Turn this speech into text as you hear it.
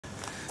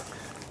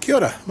Kia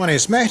ora, my name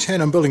is Matt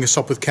and I'm building a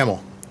Sopwith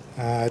Camel.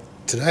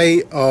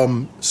 Today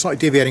I'm slightly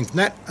deviating from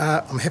that.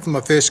 I'm having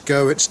my first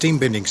go at steam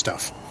bending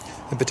stuff,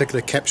 in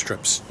particular cap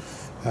strips.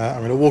 I'm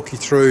going to walk you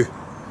through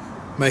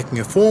making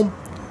a form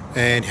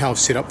and how I've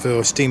set up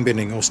for steam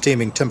bending or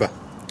steaming timber.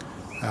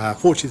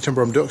 Fortunately the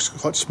timber I'm doing is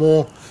quite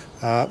small,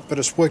 but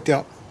it's worked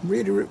out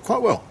really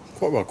quite well,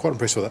 quite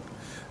impressed with it.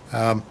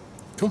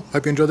 Cool,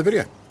 hope you enjoy the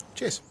video.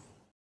 Cheers.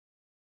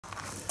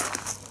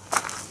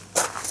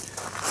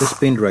 This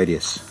bend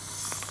radius,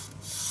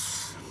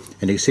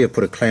 and you can see I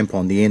put a clamp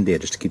on the end there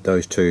just to keep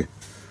those two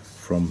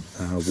from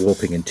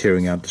warping and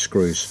tearing out the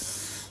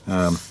screws.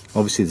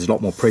 Obviously there's a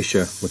lot more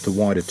pressure with the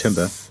wider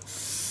timber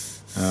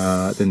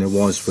than there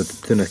was with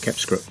thinner cap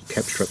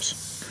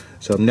strips.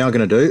 So what I'm now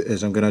going to do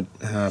is I'm going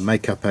to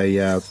make up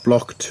a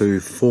block to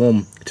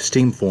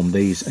steam form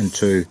these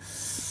into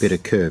better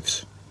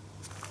curves.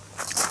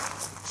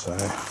 So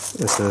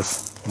this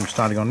is what I'm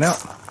starting on now.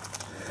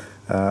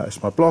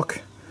 It's my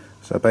block.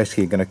 So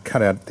basically you're going to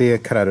cut out there,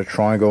 cut out a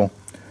triangle,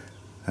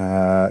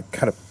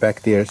 cut it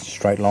back there, it's a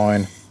straight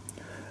line,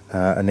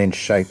 and then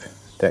shape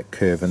that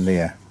curve in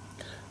there.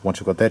 Once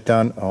I've got that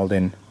done, I'll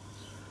then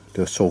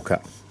do a saw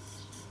cut,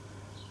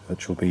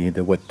 which will be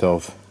the width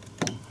of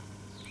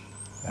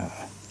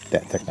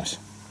that thickness,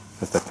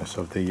 the thickness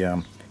of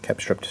the cap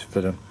strip to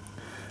fit in.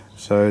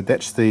 So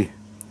that's the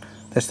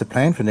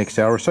plan for the next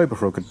hour or so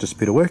before I get this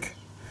bit of work,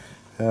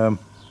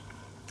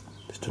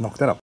 just to knock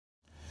that up.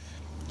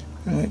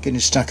 Getting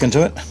stuck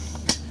into it.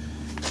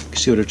 You can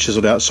see what I've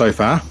chiselled out so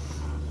far,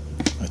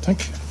 I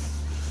think.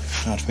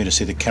 Hard for me to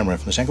see the camera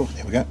from this angle.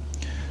 There we go.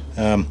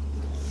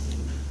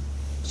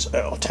 So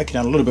I'll take it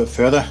down a little bit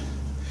further.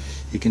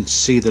 You can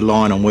see the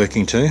line I'm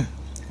working to,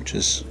 which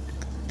is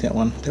that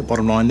one, that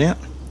bottom line there.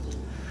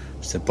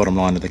 It's the bottom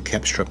line of the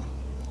cap strip.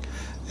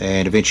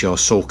 And eventually I'll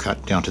saw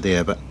cut down to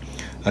there, but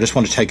I just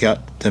want to take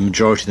out the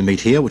majority of the meat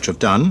here, which I've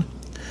done.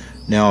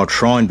 Now I'll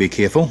try and be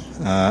careful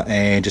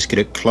and just get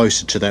it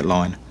closer to that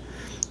line.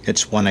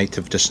 It's 1/8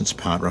 of distance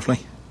apart roughly,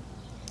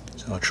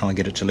 so I'll try and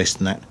get it to less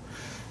than that.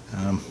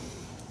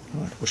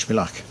 Right, wish me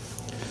luck.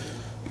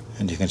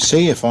 And you can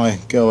see if I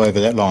go over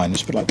that line,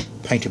 it's a bit like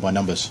painting by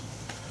numbers.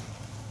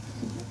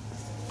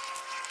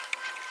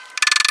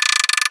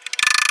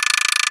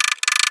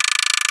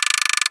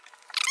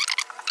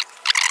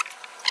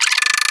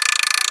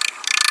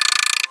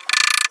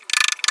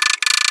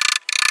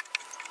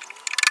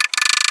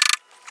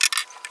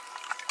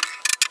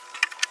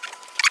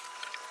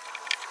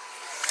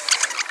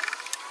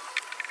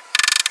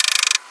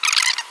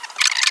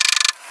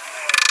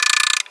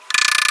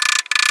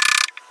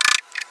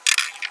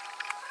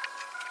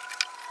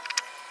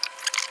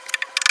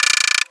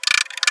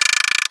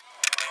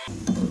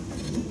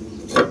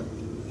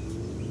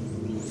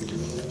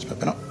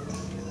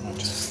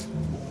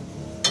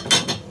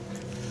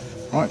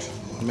 Right,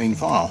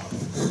 meanwhile,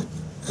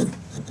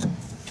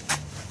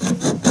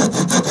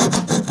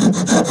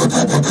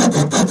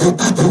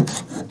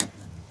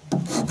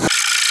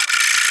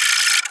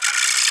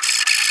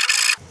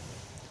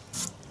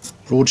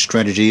 broad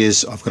strategy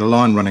is I've got a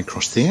line running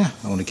across there,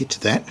 I want to get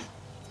to that,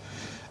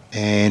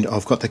 and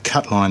I've got the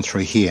cut line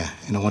through here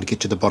and I want to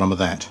get to the bottom of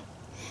that,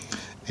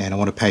 and I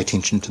want to pay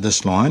attention to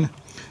this line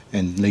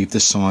and leave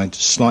this side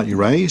slightly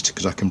raised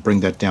because I can bring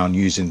that down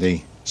using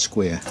the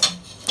square.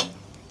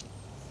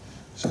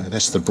 So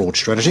that's the broad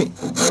strategy.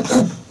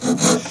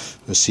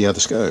 Let's see how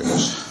this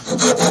goes.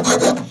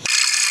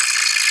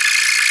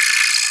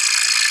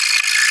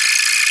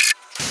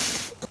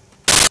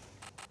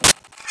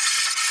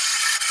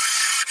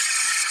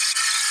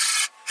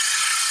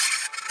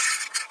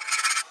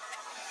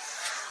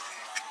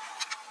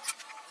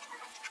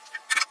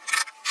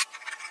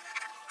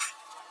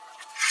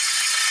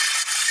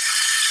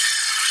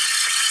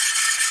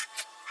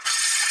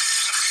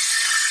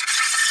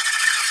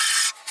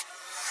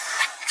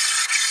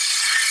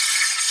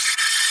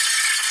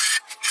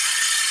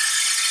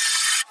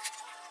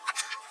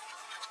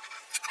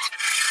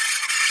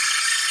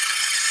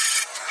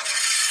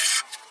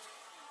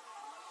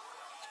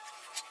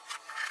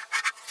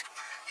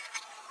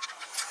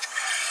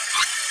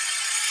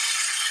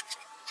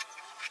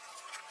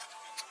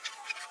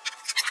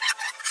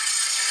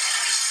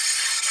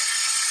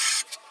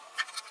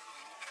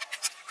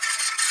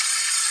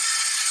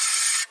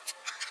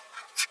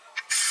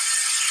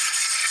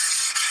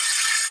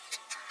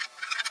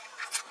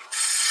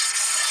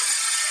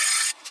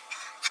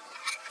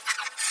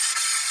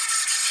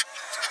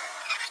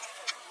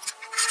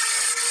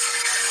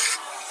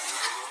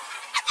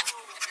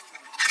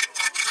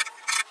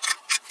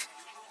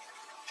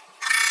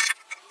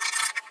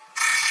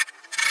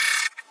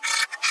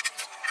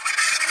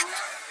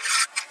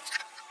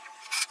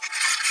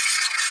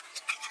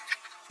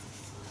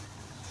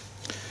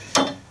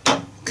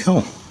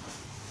 Cool.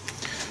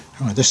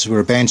 Alright, this is where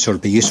a bandsaw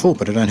would be useful,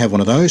 but I don't have one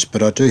of those,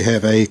 but I do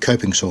have a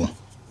coping saw.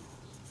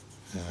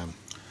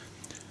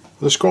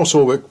 The scroll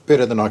saw worked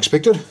better than I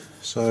expected,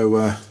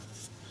 so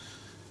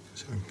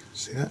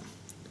see that?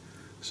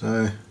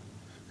 So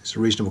it's a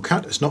reasonable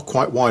cut. It's not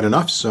quite wide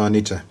enough, so I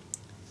need to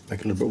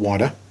make it a little bit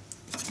wider.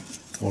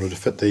 in order to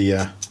fit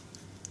the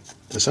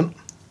this in.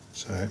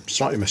 So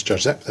slightly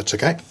misjudged that, but that's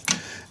okay.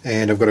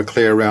 And I've got to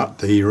clear out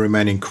the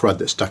remaining crud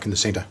that's stuck in the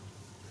centre.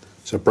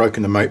 So I've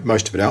broken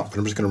most of it out, but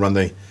I'm just going to run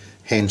the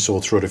handsaw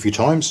through it a few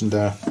times and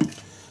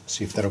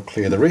see if that'll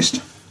clear the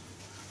rest.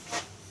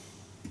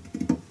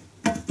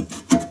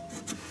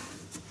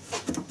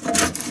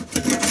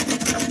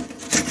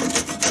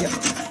 Yep,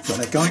 got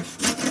that going.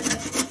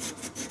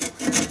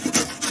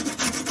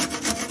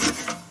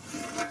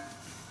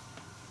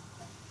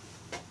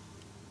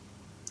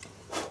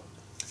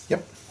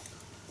 Yep.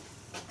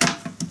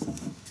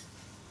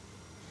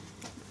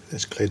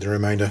 That's cleared the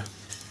remainder.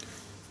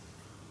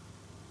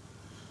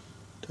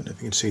 Don't know if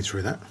you can see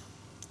through that.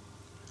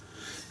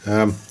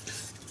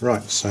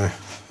 Right, so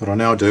what I'll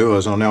now do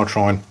is I'll now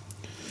try and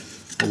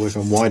work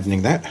on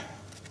widening that.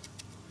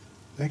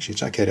 Actually,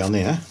 it's okay down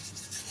there.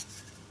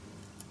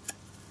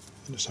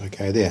 And it's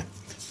okay there.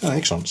 Oh,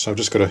 excellent. So I've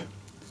just got to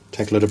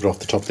take a little bit off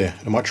the top there.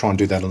 I might try and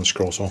do that on the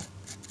scroll saw.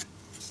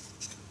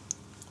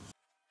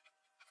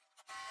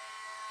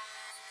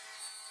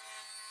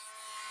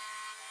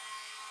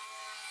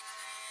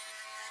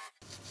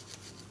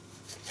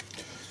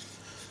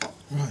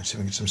 Right, so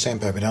we can get some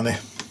sandpaper down there.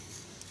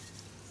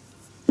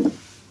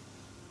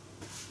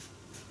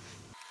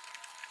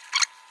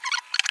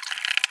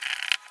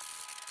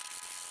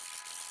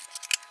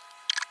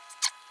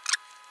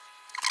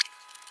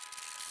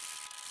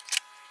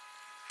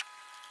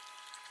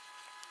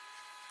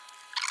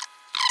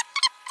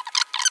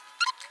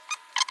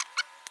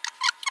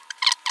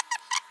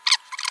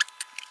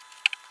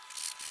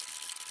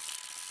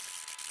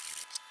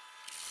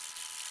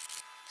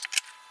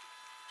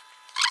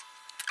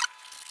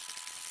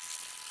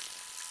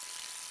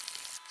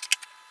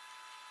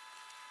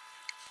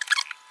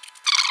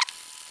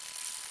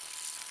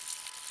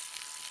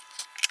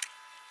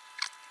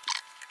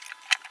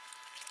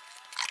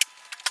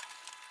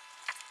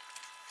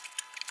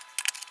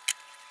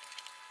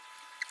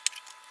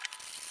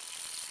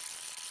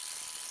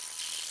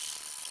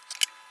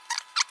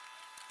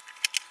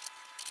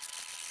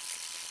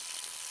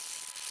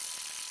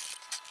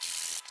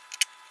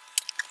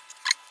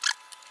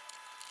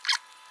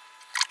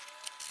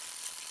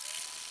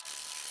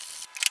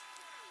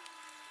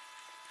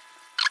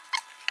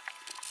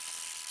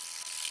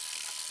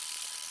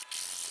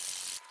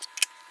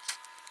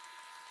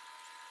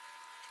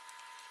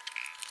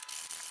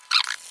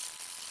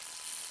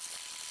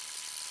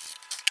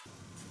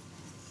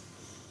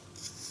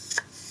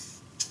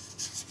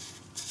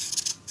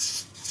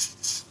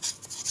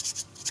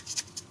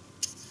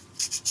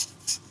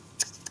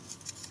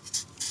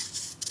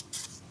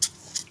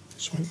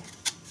 Sweet.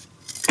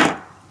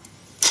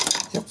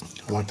 Yep,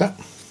 I like that.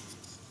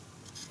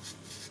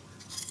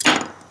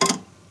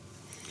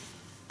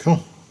 Cool.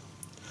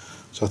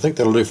 So I think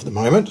that'll do for the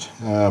moment.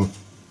 I've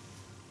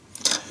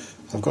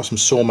got some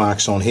saw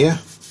marks on here,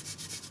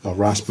 or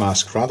rasp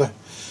marks rather.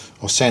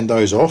 I'll sand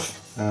those off,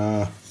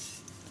 and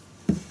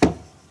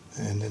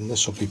then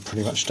this will be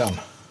pretty much done,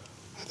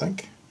 I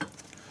think.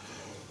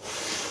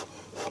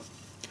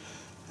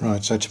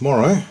 Right, so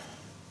tomorrow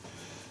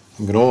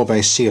I'm going to oil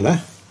base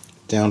sealer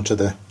down to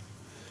the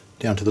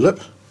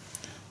lip.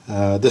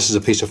 This is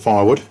a piece of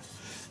firewood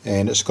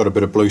and it's got a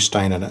bit of blue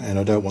stain in it, and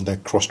I don't want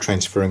that cross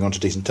transferring onto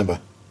decent timber.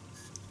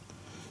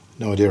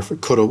 No idea if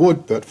it could or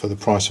would, but for the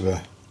price of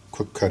a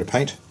quick coat of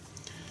paint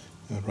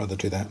I'd rather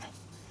do that.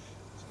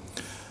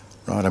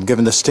 Right, I'm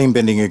giving the steam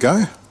bending a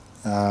go.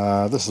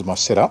 This is my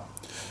setup.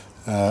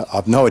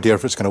 I've no idea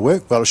if it's going to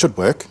work. Well, it should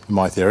work in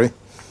my theory,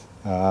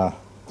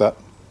 but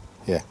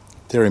yeah,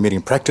 theory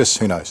meeting practice,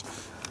 who knows.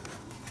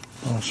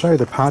 I'll show you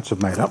the parts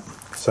I've made up.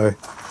 So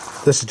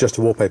this is just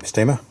a wallpaper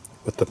steamer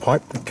with the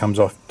pipe that comes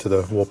off to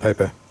the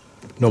wallpaper,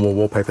 normal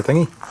wallpaper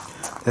thingy.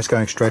 That's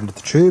going straight into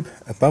the tube.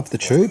 Above the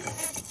tube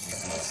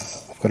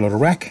I've got a little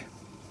rack,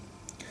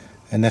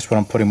 and that's what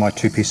I'm putting my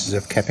 2 pieces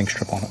of capping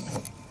strip on it.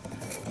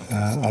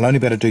 I'll only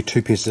be able to do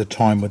 2 pieces at a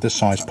time with this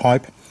size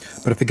pipe,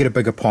 but if I get a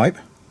bigger pipe,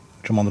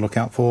 which I'm on the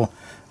lookout for,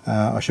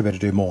 I should be able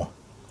to do more.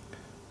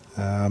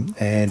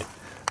 And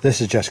this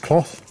is just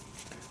cloth.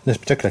 In this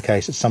particular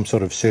case it's some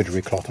sort of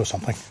surgery cloth or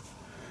something,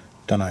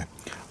 don't know,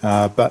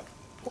 but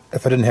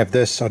if I didn't have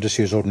this I'd just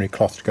use ordinary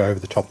cloth to go over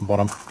the top and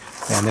bottom,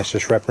 and that's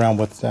just wrapped around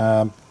with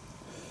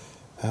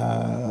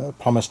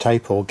plumber's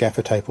tape or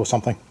gaffer tape or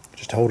something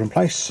just to hold in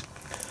place.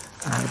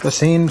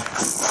 This end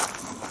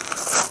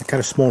I cut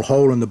a small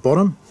hole in the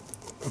bottom,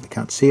 probably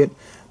can't see it,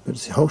 but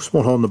it's a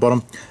small hole in the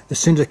bottom. As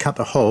soon as I cut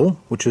the hole,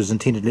 which was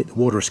intended to let the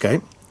water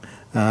escape,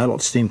 a lot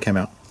of steam came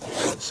out,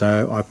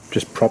 so I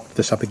just propped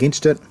this up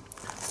against it.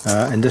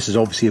 And this is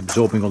obviously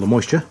absorbing all the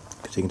moisture,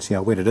 because you can see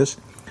how wet it is,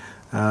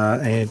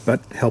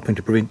 but helping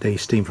to prevent the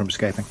steam from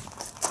escaping,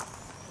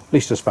 at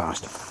least as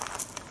fast.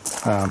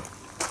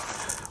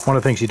 One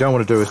of the things you don't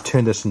want to do is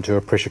turn this into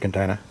a pressure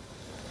container.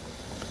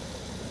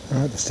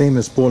 Alright, the steam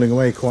is boiling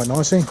away quite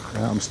nicely.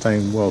 I'm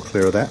staying well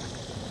clear of that.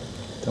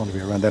 Don't want to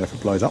be around that if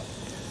it blows up.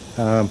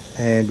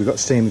 And we've got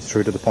steam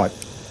through to the pipe.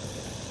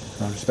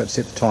 I'm just about to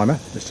set the timer.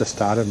 It's just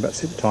started. I'm about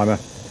to set the timer.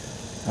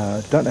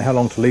 Don't know how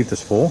long to leave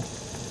this for.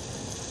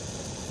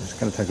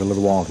 going to take a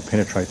little while to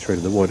penetrate through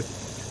to the wood,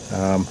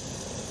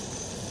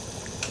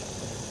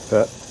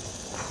 but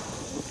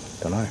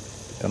don't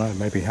know,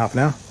 maybe half an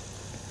hour.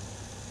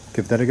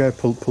 Give that a go,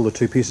 pull the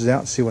two pieces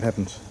out, see what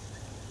happens.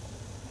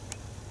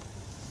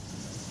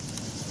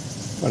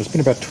 Right, it's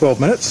been about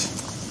 12 minutes.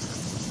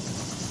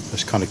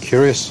 Just kind of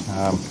curious,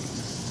 and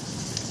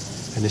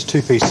there's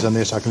two pieces in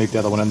there, so I can leave the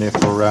other one in there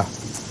for a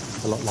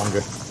lot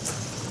longer.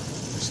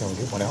 So I'll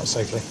get one out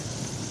safely.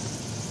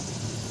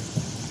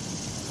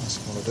 That's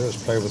what I want to do, is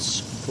play with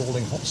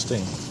scalding hot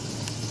steam.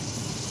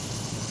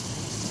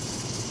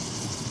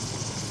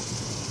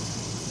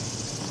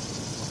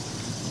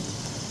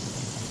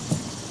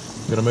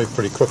 I'm going to move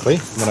pretty quickly,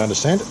 from what I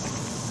understand.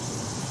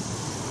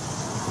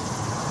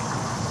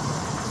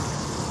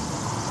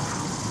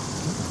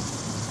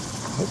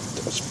 It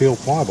does feel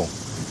pliable.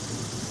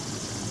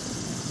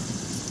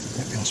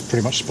 That feels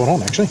pretty much spot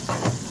on, actually.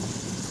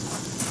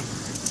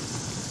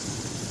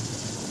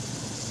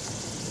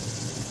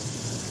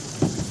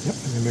 Yep,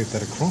 let me move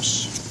that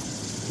across.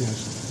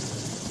 Yes.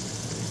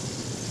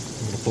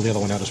 I'm going to pull the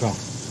other one out as well.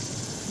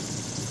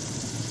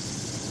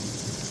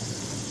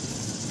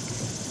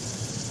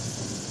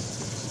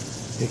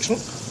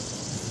 Excellent.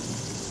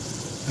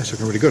 That's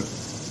looking really good.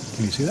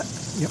 Can you see that?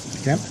 Yep,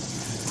 you can.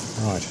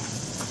 Right. Let's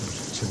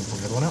see if we can pull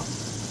the other one out.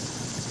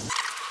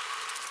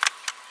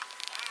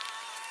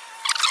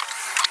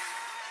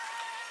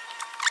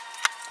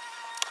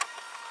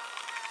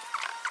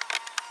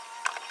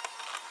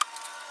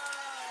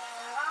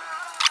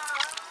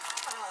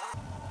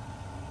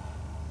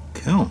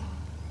 Cool.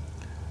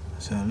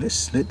 So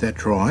let's let that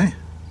dry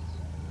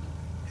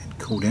and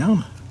cool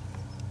down.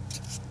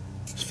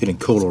 It's feeling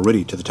cool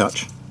already to the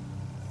touch.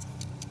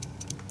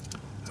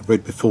 I've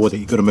read before that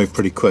you've got to move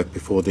pretty quick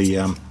before it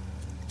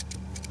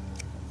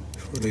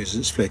loses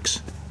its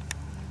flex.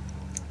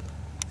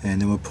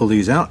 And then we'll pull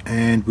these out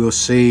and we'll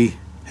see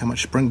how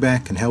much spring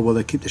back and how well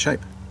they keep the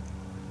shape.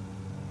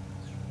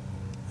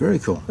 Very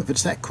cool. If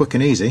it's that quick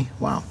and easy,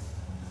 wow.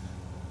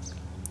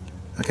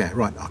 Okay,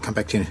 right, I'll come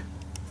back to you in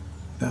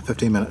about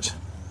 15 minutes.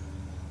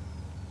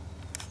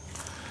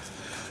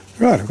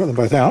 Right, I've got them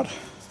both out.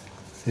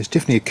 There's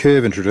definitely a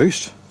curve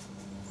introduced,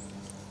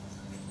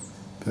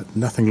 but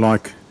nothing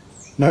like,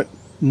 no,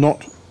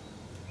 not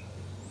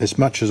as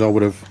much as I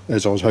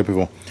was hoping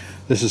for.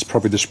 This is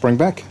probably the spring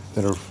back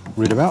that I've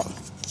read about.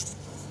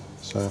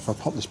 So if I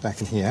pop this back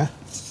in here,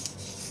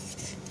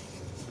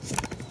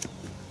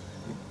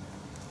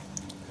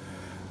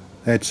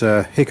 that's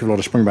a heck of a lot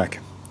of spring back.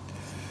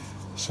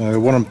 So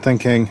what I'm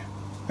thinking,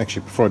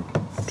 actually before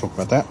I talk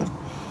about that,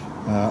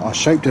 I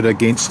shaped it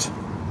against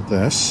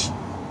this.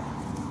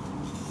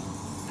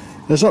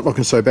 It's not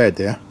looking so bad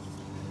there.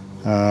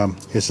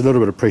 There's a little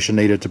bit of pressure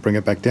needed to bring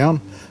it back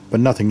down, but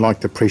nothing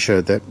like the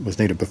pressure that was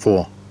needed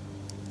before.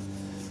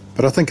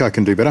 But I think I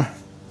can do better.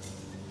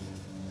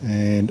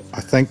 And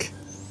I think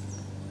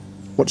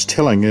what's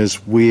telling is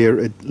where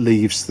it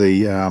leaves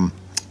the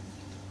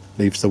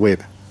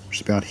web, which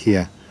is about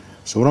here.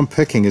 So what I'm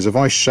picking is if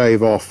I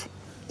shave off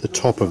the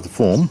top of the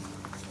form,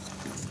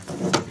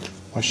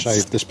 I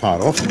shave this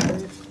part off.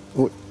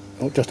 Oh,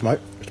 just a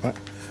moment.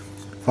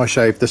 If I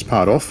shave this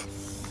part off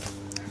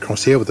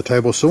across here with the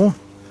table saw,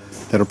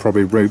 that'll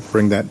probably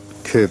bring that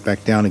curve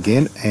back down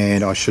again,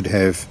 and I should be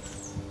able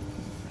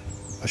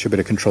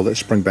to control that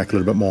spring back a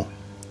little bit more.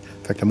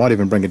 In fact, I might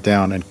even bring it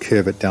down and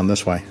curve it down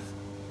this way.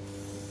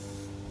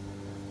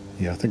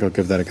 Yeah, I think I'll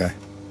give that a go.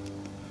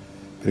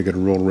 Better get a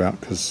roll route,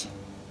 because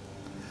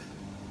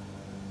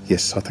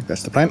yes, I think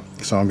that's the plan.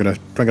 So I'm going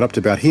to bring it up to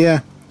about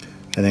here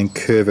and then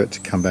curve it to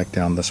come back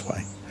down this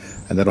way,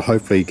 and that'll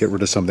hopefully get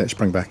rid of some of that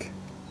spring back.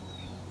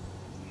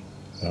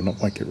 I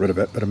won't get rid of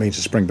it, but it means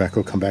the spring back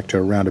will come back to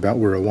around about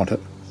where I want it.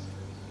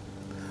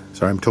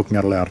 Sorry, I'm talking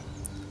out loud.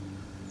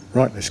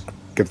 Right, let's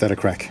give that a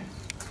crack.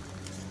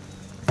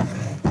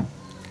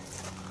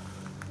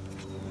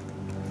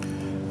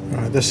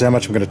 Right, this is how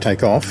much I'm going to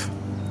take off.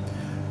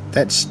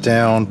 That's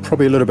down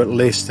probably a little bit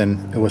less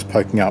than it was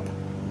poking up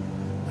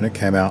when it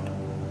came out.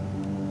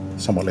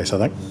 Somewhat less, I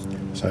think.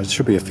 So it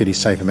should be a fairly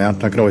safe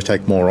amount. I can always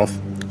take more off.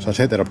 So I'll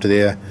take that up to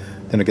there,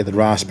 then I'll get the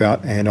rasp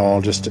out, and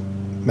I'll just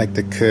make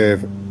the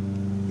curve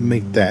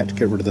meet that,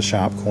 get rid of the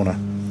sharp corner.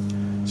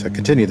 So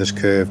continue this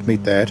curve,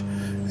 meet that,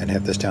 and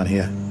have this down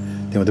here.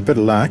 Then with a bit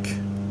of luck,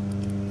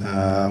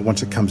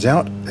 once it comes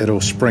out,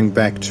 it'll spring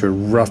back to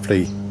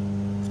roughly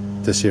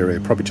this area,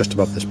 probably just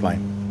above this plane.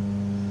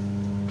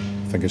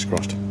 Fingers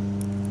crossed.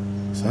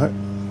 So,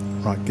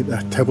 right, get the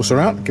table saw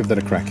out, give that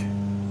a crack.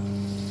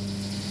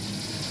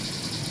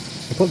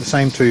 I put the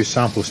same two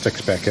sample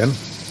sticks back in.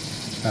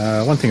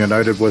 One thing I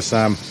noted was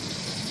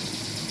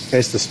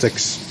as the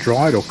sticks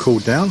dried or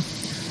cooled down,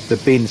 the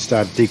bend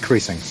started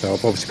decreasing, so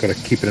I've obviously got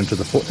to keep it in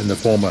the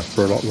former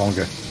for a lot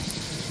longer.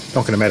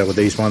 Not going to matter with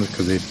these ones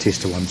because they're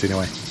tester ones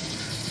anyway.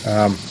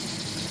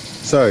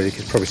 So you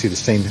can probably see the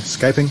steam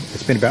escaping.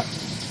 It's been about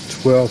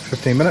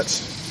 12-15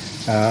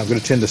 minutes. I'm going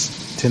to turn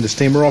the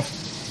steamer off,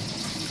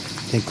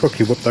 then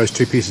quickly whip those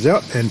two pieces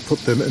out and put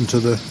them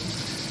into the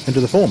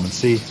form and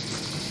see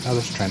how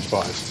this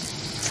transpires.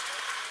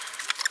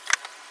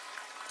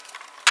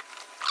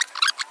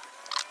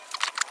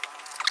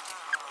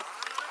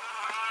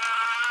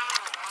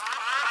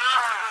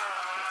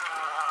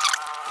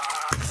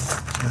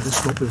 this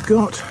is what we've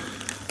got.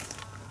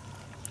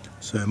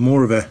 So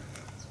more of a,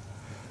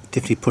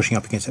 definitely pushing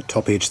up against that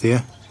top edge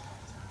there.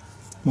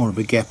 More of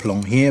a gap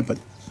along here, but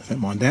I don't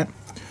mind that.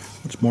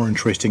 What's more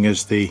interesting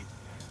is the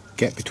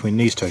gap between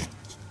these two.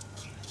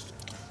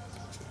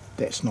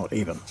 That's not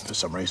even for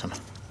some reason.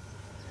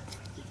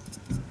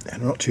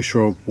 And I'm not too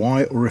sure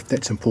why or if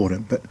that's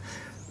important, but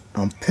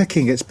I'm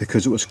picking it's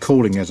because it was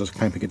cooling as I was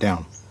clamping it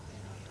down.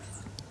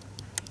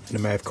 And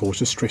it may have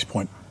caused a stress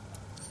point.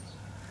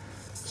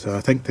 So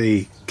I think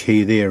the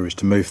key there is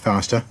to move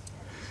faster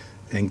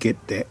and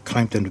get that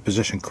clamped into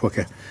position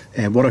quicker.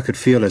 And what I could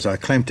feel as I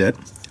clamped it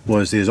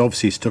was there's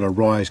obviously still a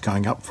rise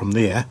going up from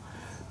there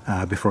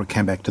before it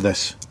came back to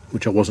this,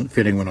 which I wasn't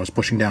feeling when I was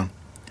pushing down.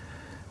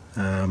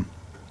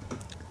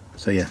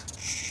 So yeah,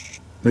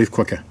 move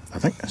quicker. I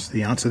think that's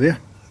the answer there.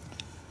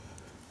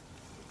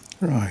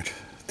 Right,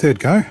 third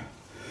go.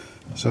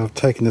 So I've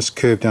taken this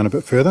curve down a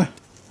bit further.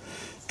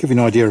 Give you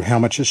an idea of how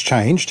much it's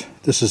changed.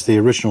 This is the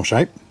original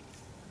shape.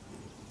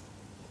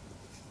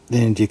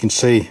 Then you can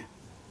see,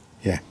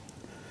 yeah,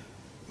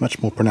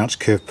 much more pronounced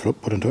curve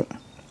put into it.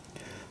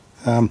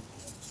 So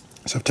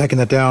I've taken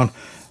that down.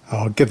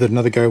 I'll give it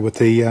another go with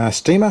the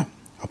steamer.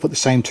 I'll put the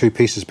same two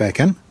pieces back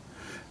in.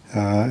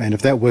 And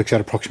if that works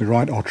out approximately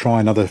right, I'll try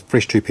another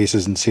fresh two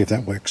pieces and see if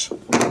that works.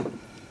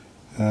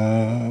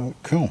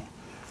 Cool.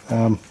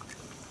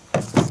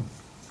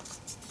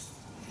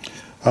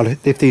 I'll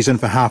leave these in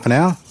for half an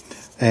hour,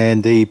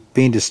 and the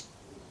bend has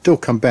still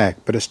come back,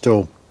 but it's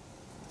still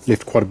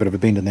left quite a bit of a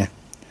bend in there,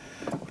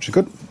 which is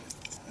good.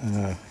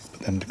 Put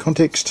that into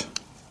context.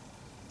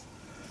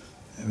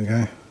 There we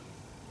go.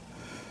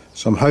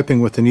 So I'm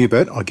hoping with the new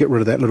bit I'll get rid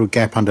of that little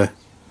gap under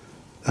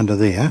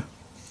there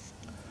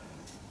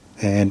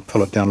and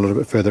pull it down a little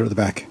bit further at the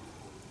back.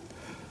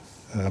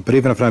 But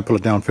even if I don't pull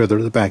it down further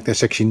at the back,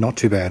 that's actually not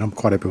too bad. I'm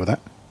quite happy with that.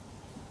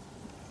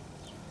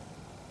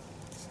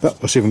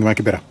 But we'll see if we can make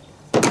it better.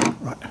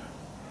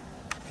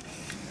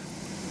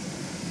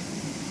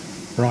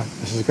 Right,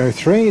 this is go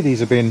 3. These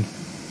have been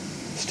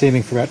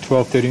steaming for about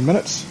 12-13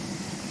 minutes.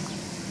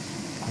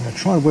 I'm going to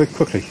try and work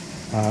quickly,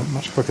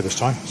 much quicker this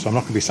time, so I'm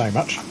not going to be saying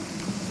much.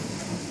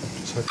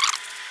 So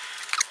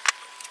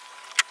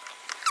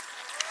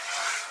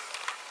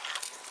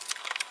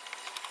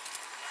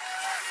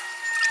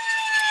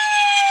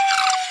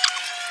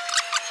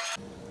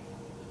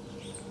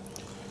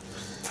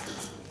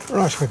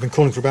right, we've been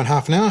cooling for about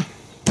half an hour.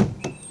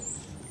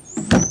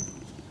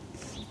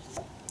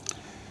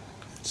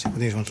 Let's see what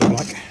these ones look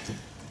like.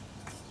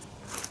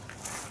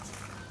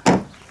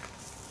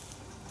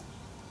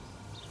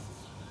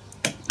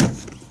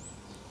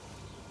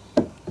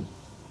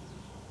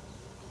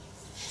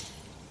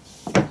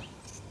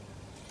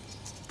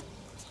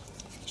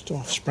 Still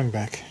off spring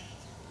back.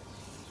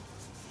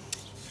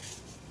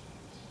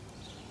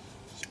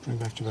 Spring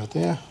back to about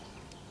there.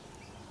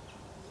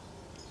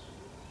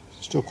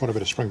 Still quite a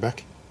bit of spring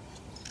back,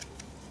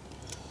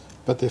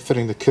 but they're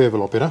fitting the curve a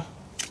lot better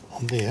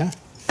on there.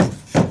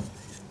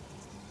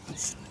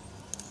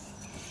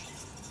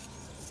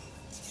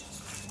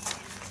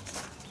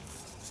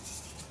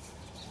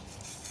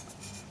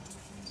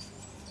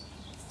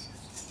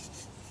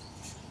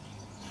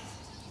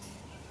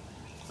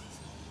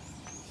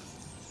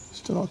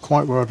 Still not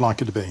quite where I'd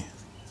like it to be.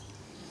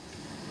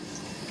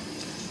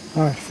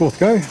 Alright, fourth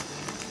go.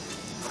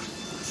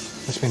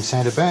 It's been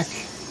sanded back.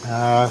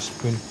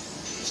 It's been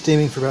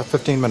steaming for about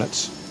 15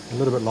 minutes, a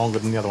little bit longer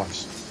than the other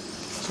ones.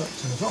 So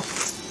turn this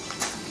off.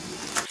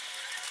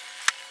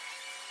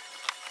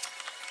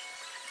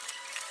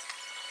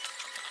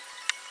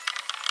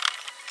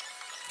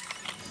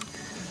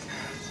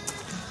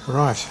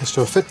 Right, let's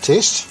do a fit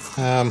test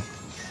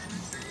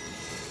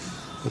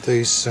with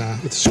these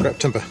with the scrap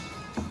timber.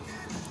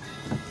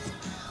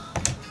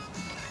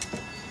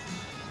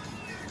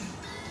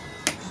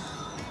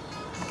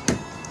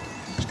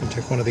 Just going to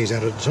take one of these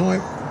out at a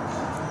time.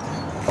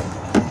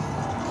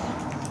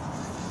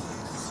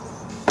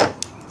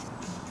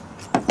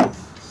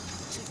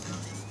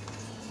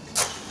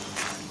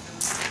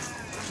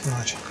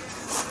 Right,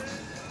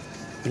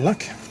 good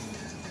luck.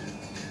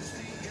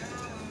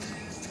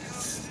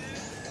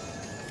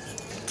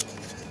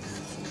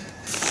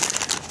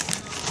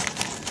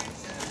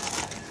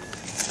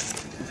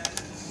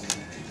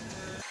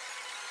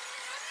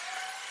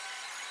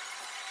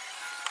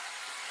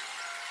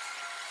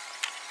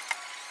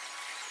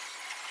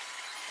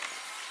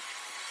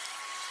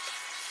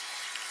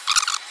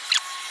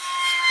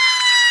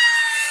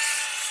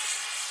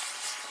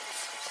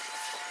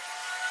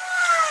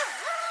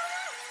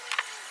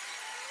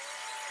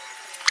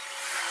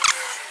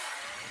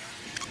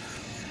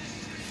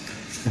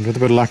 And with a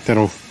bit of luck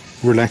that'll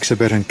relax a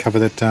bit and cover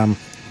that,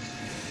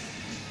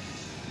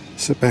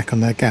 sit back on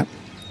that gap.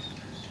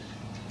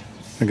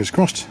 Fingers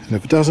crossed, and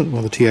if it doesn't,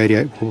 well the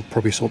T88 will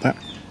probably sort that.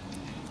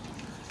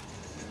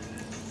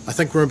 I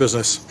think we're in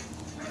business.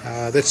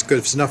 That's good.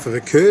 It's enough of a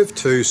curve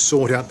to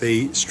sort out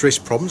the stress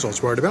problems I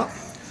was worried about,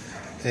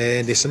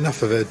 and there's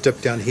enough of a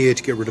dip down here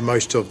to get rid of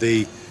most of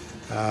the,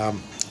 what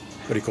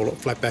do you call it,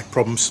 flat back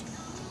problems.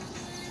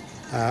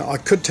 I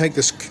could take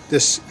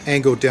this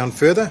angle down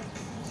further,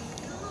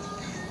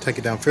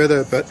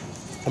 but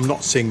I'm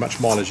not seeing much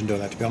mileage in doing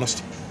that, to be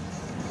honest.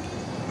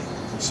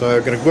 So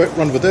I'm going to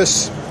run with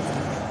this,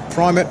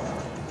 prime it,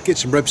 get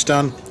some ribs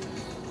done,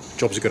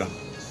 job's a good one.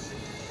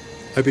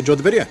 Hope you enjoyed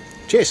the video.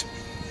 Cheers!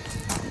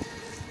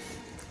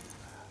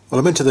 Well,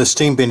 I'm into the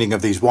steam bending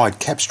of these wide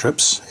cap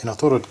strips, and I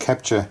thought I'd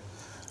capture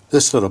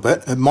this little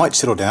bit. It might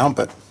settle down,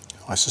 but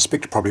I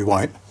suspect it probably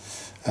won't.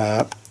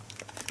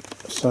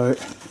 So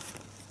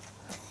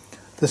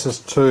this is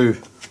 2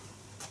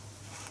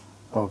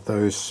 of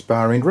those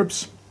spar end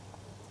ribs,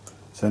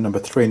 so number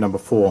 3 and number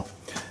 4,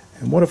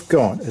 and what I've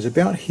got is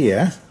about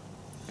here.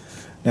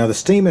 Now the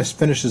steamer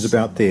finishes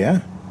about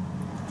there,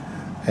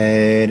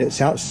 and it's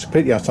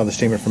completely outside the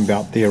steamer from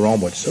about there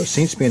onwards, so it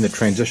seems to be in the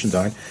transition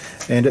zone,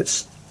 and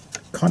it's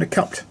kind of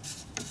cupped,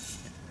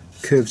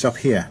 curves up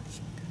here,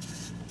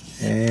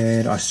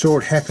 and I saw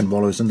it happen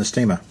while I was in the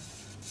steamer.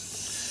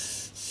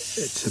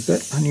 It's a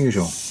bit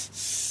unusual.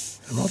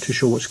 I'm not too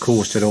sure what's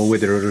caused it or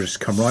whether it'll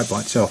just come right by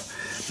itself,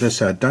 but as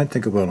I say, I don't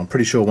think it will. I'm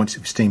pretty sure once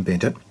you've steam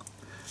bent it,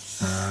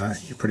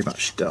 you're pretty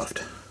much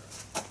stuffed.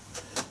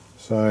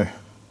 So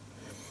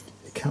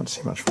you can't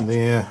see much from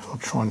there. I'll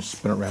try and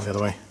spin it around the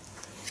other way.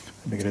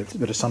 Let me get a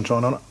bit of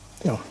sunshine on it.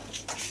 Yeah.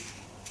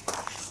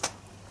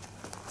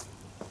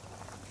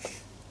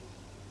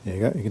 There you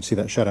go, you can see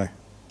that shadow.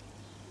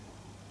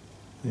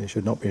 There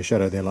should not be a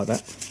shadow there like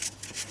that.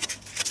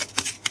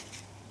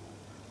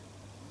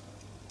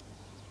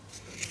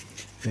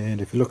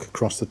 And if you look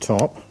across the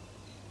top,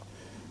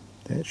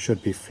 that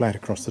should be flat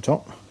across the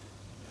top.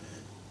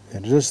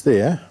 And it is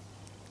there,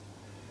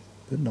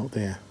 but not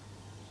there.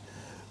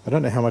 I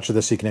don't know how much of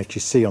this you can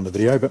actually see on the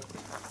video, but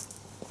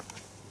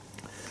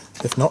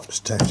if not,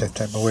 just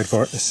take my word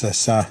for it.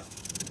 It's a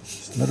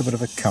little bit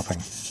of a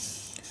cupping.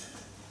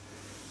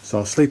 So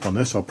I'll sleep on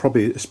this.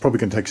 It's probably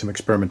going to take some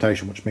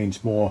experimentation, which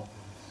means more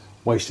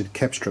wasted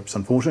cap strips,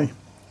 unfortunately.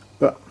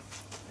 But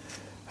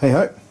hey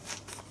ho,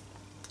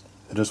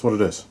 it is what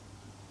it is.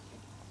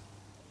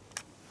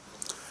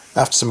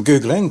 After some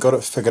googling, got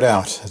it figured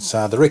out. It's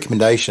the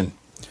recommendation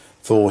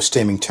for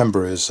steaming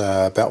timber is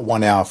about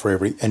 1 hour for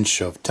every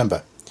inch of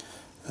timber.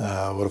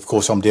 Well, of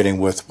course, I'm dealing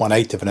with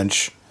 1/8 of an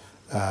inch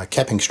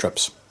capping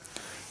strips.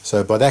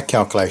 So by that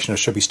calculation, I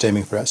should be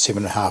steaming for about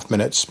 7.5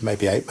 minutes,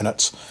 maybe 8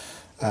 minutes.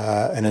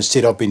 And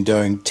instead I've been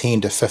doing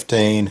 10 to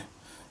 15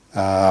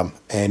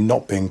 and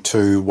not being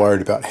too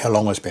worried about how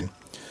long it's been.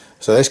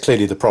 So that's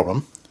clearly the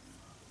problem.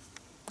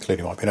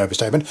 Clearly might be an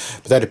overstatement,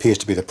 but that appears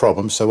to be the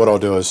problem. So what I'll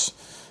do is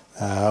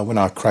when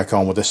I crack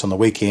on with this on the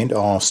weekend,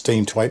 I'll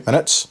steam to 8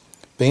 minutes,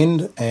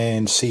 bend,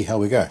 and see how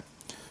we go.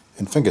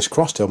 And fingers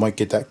crossed I might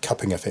get that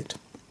cupping effect.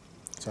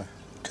 So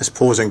just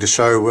pausing to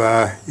show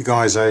you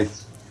guys a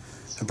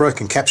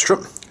broken cap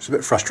strip. It's a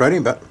bit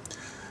frustrating, but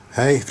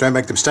hey, if you don't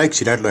make the mistakes,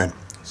 you don't learn.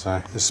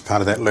 So this is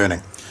part of that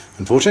learning,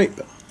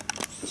 unfortunately.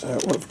 So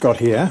what I've got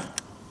here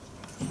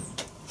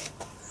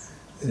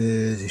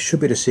is you should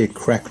be able to see a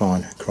crack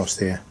line across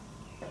there.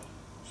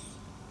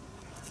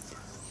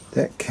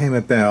 That came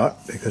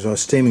about because I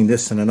was steaming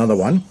this in another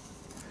one,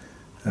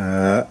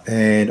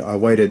 and I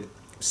waited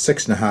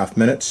 6.5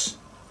 minutes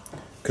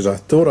because I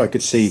thought I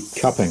could see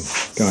cupping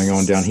going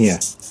on down here,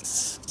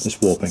 this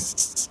warping.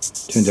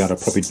 Turns out I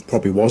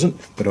probably wasn't,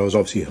 but I was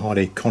obviously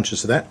highly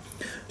conscious of that.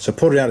 So I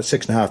pulled it out at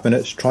 6.5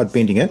 minutes, tried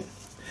bending it,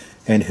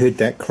 and heard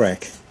that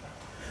crack.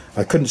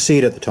 I couldn't see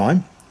it at the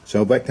time,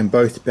 so I backed them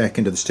both back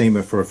into the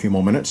steamer for a few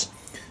more minutes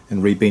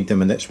and rebent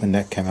them, and that's when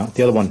that came out.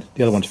 The other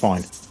one's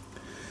fine,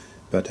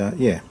 but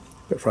yeah,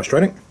 a bit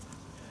frustrating.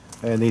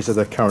 And these are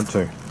the current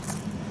 2.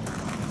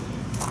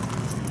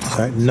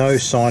 So no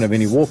sign of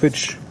any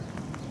warpage.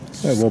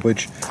 No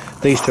warpage.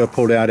 These 2 are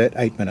pulled out at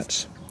 8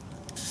 minutes.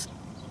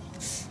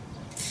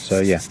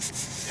 So yeah,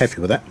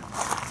 happy with that.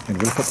 And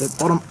we'll look at the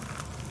bottom.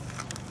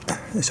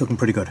 It's looking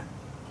pretty good.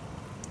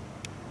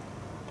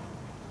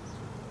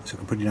 It's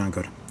looking pretty darn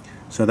good.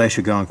 So they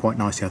should go on quite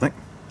nicely, I think.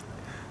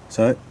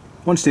 So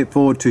 1 step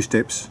forward, 2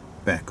 steps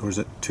back, or is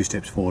it 2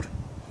 steps forward?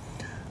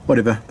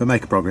 Whatever, but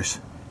make progress.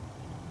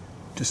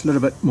 Just a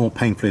little bit more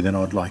painfully than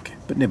I'd like,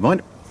 but never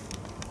mind.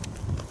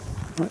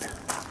 Right,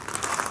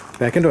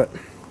 back into it.